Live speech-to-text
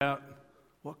About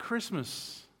what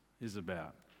Christmas is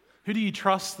about. Who do you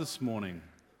trust this morning?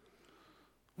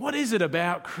 What is it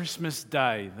about Christmas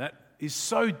Day that is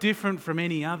so different from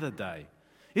any other day?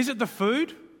 Is it the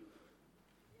food?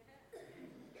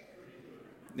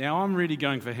 Now, I'm really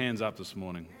going for hands up this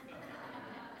morning.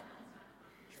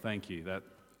 Thank you.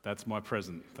 That's my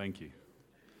present. Thank you.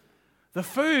 The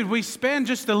food, we spend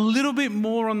just a little bit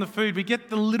more on the food. We get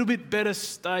the little bit better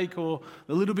steak or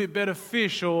the little bit better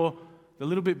fish or the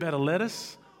little bit better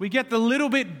lettuce. We get the little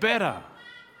bit better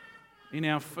in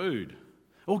our food.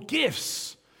 Or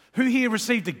gifts. Who here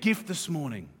received a gift this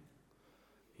morning?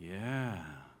 Yeah.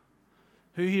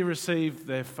 Who here received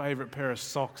their favourite pair of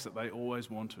socks that they always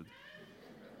wanted?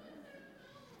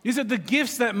 Is it the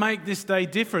gifts that make this day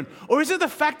different? Or is it the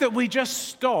fact that we just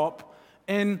stop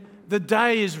and the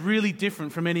day is really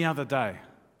different from any other day?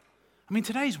 I mean,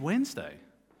 today's Wednesday.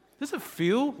 Does it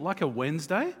feel like a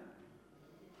Wednesday?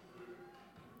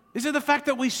 Is it the fact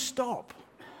that we stop?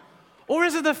 Or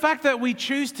is it the fact that we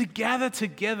choose to gather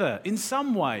together in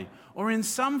some way or in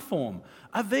some form?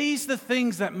 Are these the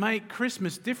things that make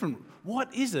Christmas different?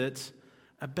 What is it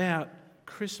about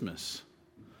Christmas?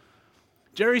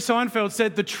 Jerry Seinfeld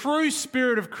said, the true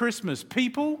spirit of Christmas,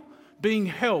 people being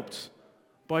helped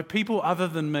by people other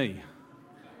than me.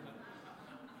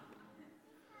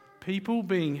 People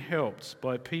being helped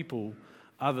by people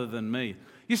other than me.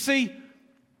 You see,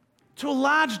 to a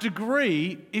large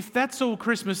degree, if that's all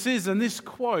Christmas is, then this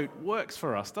quote works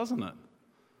for us, doesn't it?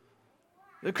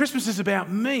 That Christmas is about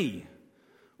me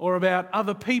or about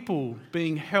other people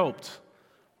being helped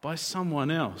by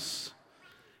someone else.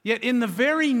 Yet in the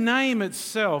very name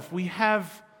itself, we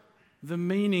have the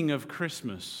meaning of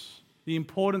Christmas, the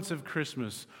importance of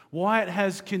Christmas, why it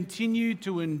has continued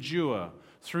to endure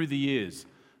through the years.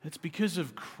 It's because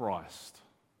of Christ.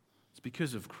 It's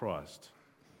because of Christ.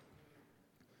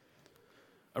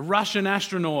 A Russian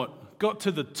astronaut got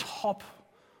to the top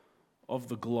of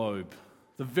the globe,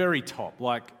 the very top,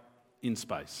 like in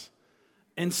space,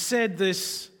 and said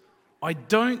this, I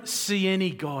don't see any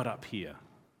God up here.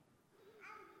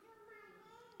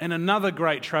 And another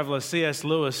great traveller, C.S.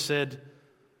 Lewis, said,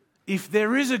 if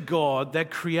there is a God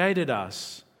that created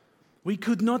us, we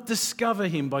could not discover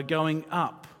him by going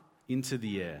up into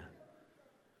the air.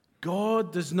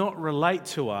 God does not relate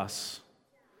to us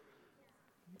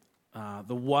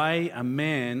the way a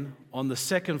man on the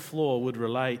second floor would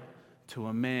relate to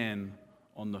a man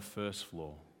on the first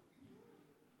floor.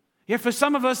 Yeah, for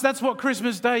some of us, that's what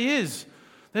Christmas Day is.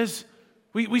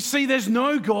 We see there's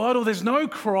no God or there's no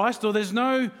Christ or there's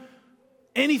no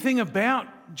anything about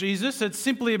Jesus. It's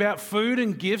simply about food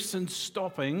and gifts and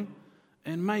stopping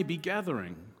and maybe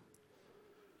gathering.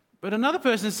 But another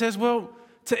person says, well,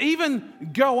 to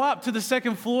even go up to the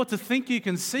second floor to think you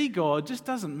can see God just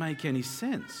doesn't make any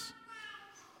sense.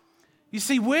 You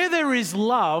see, where there is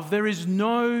love, there is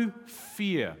no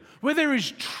fear. Where there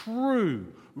is true,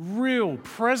 real,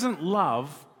 present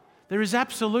love, there is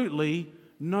absolutely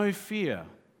no fear.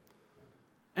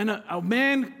 And a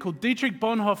man called Dietrich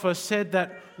Bonhoeffer said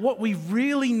that what we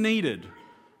really needed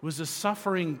was a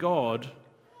suffering God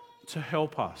to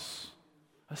help us.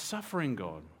 A suffering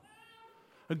God.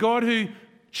 A God who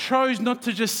chose not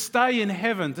to just stay in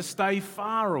heaven, to stay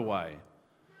far away.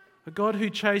 A God who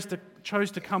chose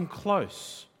to come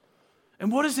close.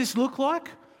 And what does this look like?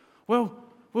 Well,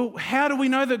 how do we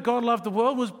know that God loved the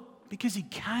world? Was because he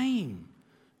came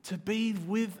to be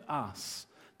with us,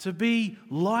 to be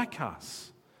like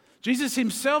us. Jesus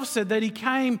himself said that he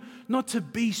came not to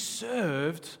be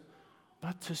served,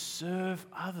 but to serve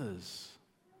others.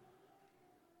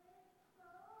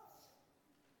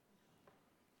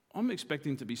 I'm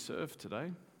expecting to be served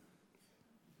today.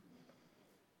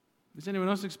 Is anyone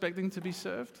else expecting to be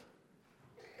served?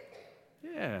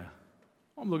 Yeah.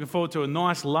 I'm looking forward to a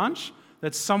nice lunch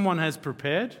that someone has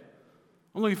prepared.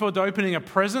 I'm looking forward to opening a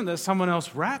present that someone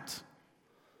else wrapped.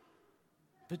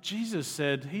 But Jesus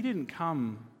said he didn't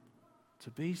come to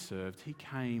be served, he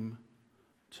came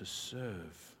to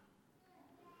serve.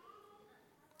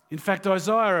 In fact,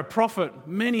 Isaiah, a prophet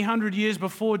many hundred years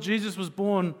before Jesus was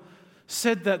born,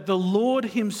 said that the Lord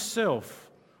himself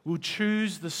will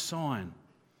choose the sign.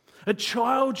 A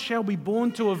child shall be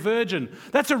born to a virgin.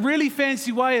 That's a really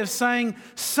fancy way of saying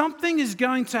something is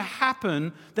going to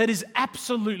happen that is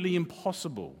absolutely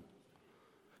impossible.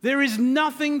 There is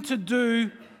nothing to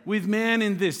do with man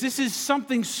in this. This is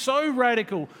something so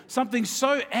radical, something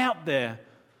so out there,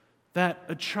 that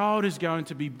a child is going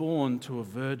to be born to a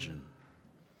virgin.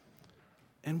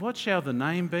 And what shall the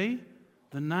name be?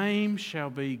 The name shall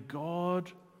be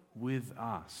God with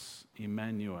us,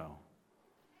 Emmanuel.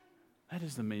 That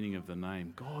is the meaning of the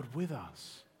name, God with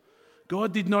us.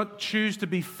 God did not choose to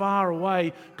be far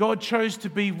away. God chose to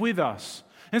be with us.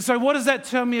 And so what does that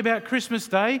tell me about Christmas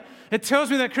Day? It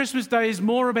tells me that Christmas Day is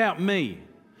more about me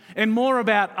and more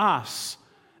about us.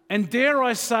 And dare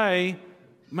I say,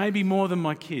 maybe more than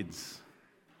my kids.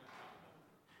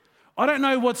 I don't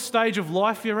know what stage of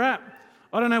life you're at.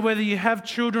 I don't know whether you have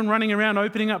children running around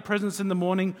opening up presents in the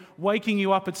morning, waking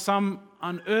you up at some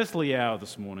unearthly hour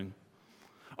this morning.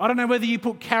 I don't know whether you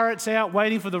put carrots out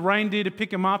waiting for the reindeer to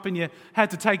pick them up and you had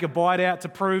to take a bite out to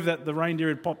prove that the reindeer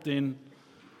had popped in.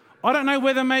 I don't know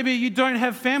whether maybe you don't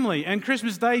have family and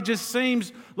Christmas Day just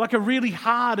seems like a really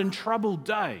hard and troubled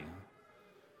day.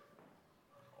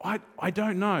 I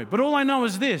don't know. But all I know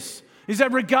is this, is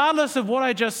that regardless of what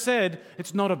I just said,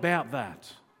 it's not about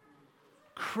that.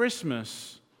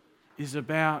 Christmas is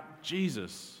about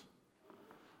Jesus.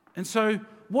 And so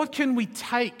what can we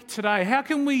take today? How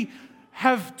can we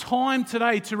have time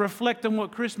today to reflect on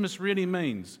what Christmas really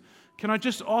means? Can I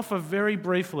just offer very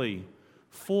briefly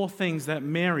 4 things that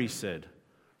Mary said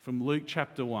from Luke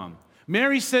chapter 1.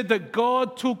 Mary said that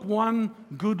God took one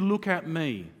good look at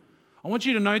me. I want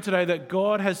you to know today that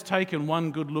God has taken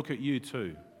one good look at you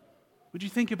too. Would you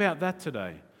think about that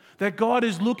today? That God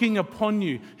is looking upon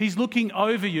you. He's looking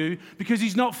over you because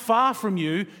He's not far from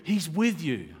you. He's with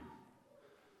you.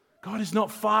 God is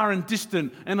not far and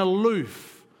distant and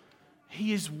aloof.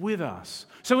 He is with us.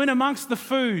 So in amongst the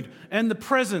food and the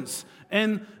presents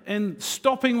and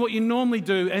stopping what you normally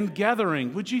do and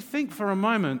gathering, would you think for a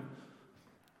moment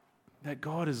that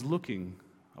God is looking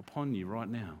upon you right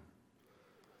now?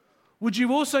 Would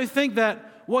you also think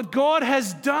that what God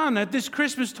has done at this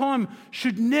Christmas time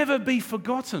should never be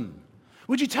forgotten?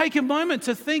 Would you take a moment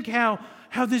to think how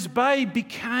this babe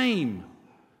became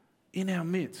in our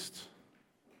midst?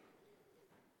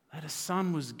 That a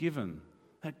son was given,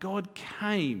 that God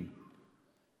came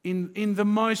in the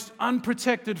most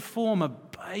unprotected form, a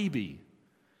baby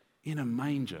in a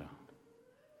manger.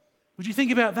 Would you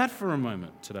think about that for a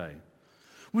moment today?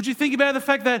 Would you think about the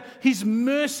fact that His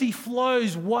mercy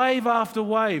flows wave after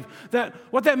wave? That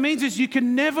what that means is you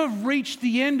can never reach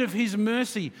the end of His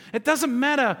mercy. It doesn't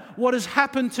matter what has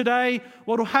happened today,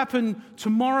 what will happen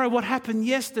tomorrow, what happened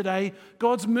yesterday.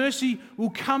 God's mercy will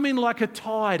come in like a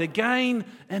tide again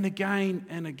and again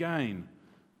and again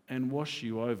and wash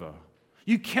you over.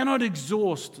 You cannot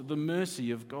exhaust the mercy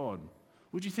of God.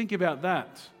 Would you think about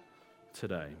that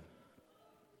today?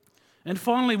 And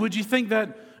finally, would you think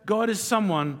that God is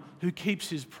someone who keeps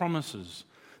His promises?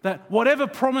 That whatever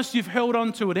promise you've held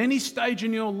on to at any stage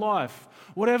in your life,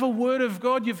 whatever word of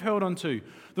God you've held on to,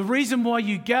 the reason why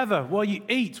you gather, why you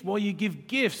eat, why you give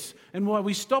gifts, and why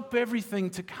we stop everything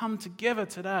to come together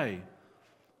today,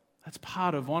 that's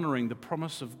part of honoring the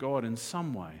promise of God in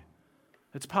some way.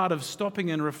 It's part of stopping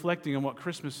and reflecting on what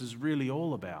Christmas is really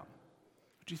all about.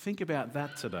 Would you think about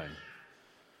that today?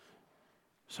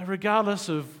 So regardless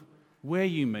of where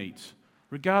you meet,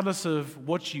 regardless of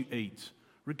what you eat,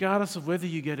 regardless of whether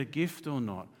you get a gift or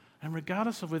not, and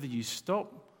regardless of whether you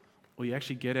stop or you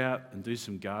actually get out and do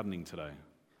some gardening today,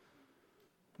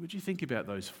 would you think about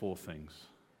those 4 things?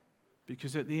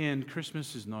 Because at the end,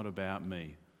 Christmas is not about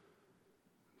me.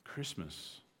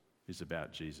 Christmas is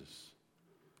about Jesus.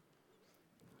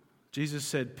 Jesus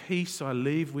said, "Peace I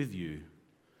leave with you,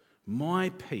 my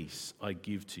peace I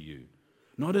give to you.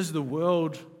 Not as the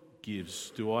world gives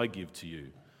do I give to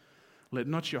you. Let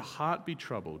not your heart be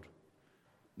troubled,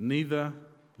 neither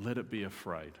let it be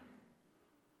afraid."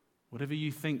 Whatever you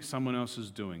think someone else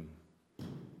is doing,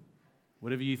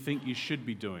 whatever you think you should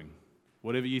be doing,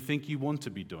 whatever you think you want to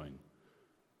be doing,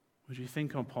 would you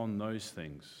think upon those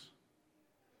things?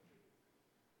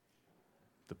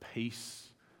 The peace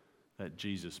that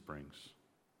Jesus brings.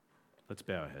 Let's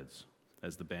bow our heads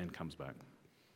as the band comes back.